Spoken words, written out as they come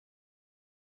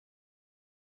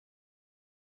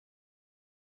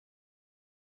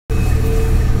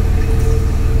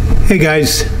Hey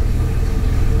guys,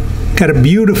 got a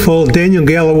beautiful Daniel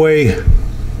Galloway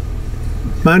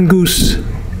Mongoose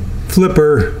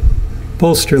Flipper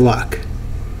Bolster Lock.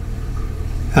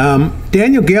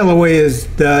 Daniel Galloway has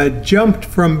jumped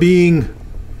from being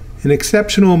an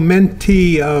exceptional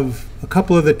mentee of a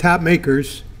couple of the top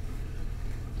makers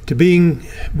to being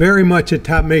very much a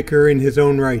top maker in his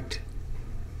own right.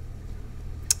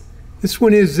 This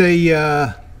one is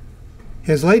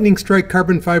has lightning strike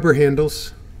carbon fiber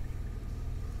handles.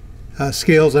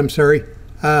 Scales, I'm sorry,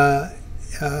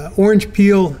 orange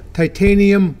peel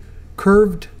titanium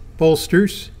curved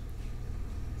bolsters,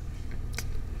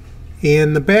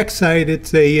 and the back side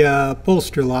it's a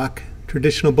bolster lock,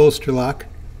 traditional bolster lock.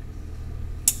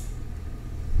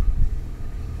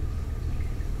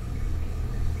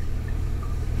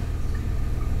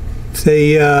 It's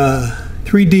a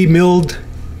 3D milled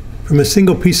from a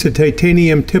single piece of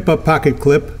titanium tip-up pocket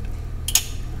clip.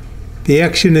 The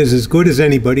action is as good as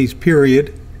anybody's,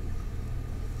 period.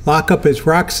 Lockup is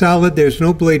rock solid, there's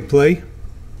no blade play.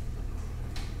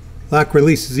 Lock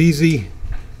release is easy.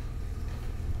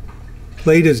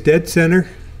 Blade is dead center.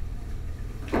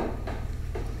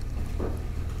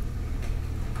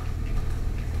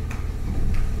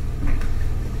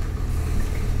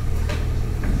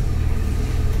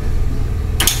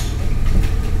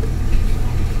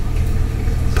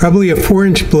 Probably a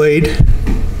 4-inch blade.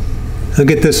 I'll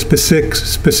get the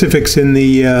specifics in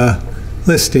the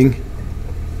listing.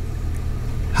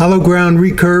 Hollow ground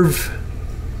recurve,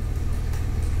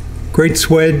 great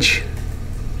swedge.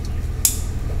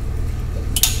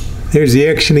 There's the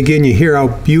action again. You hear how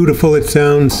beautiful it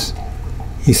sounds.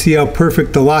 You see how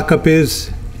perfect the lockup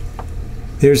is.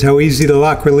 There's how easy the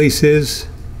lock release is.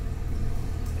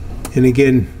 And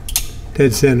again,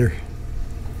 dead center.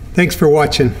 Thanks for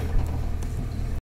watching.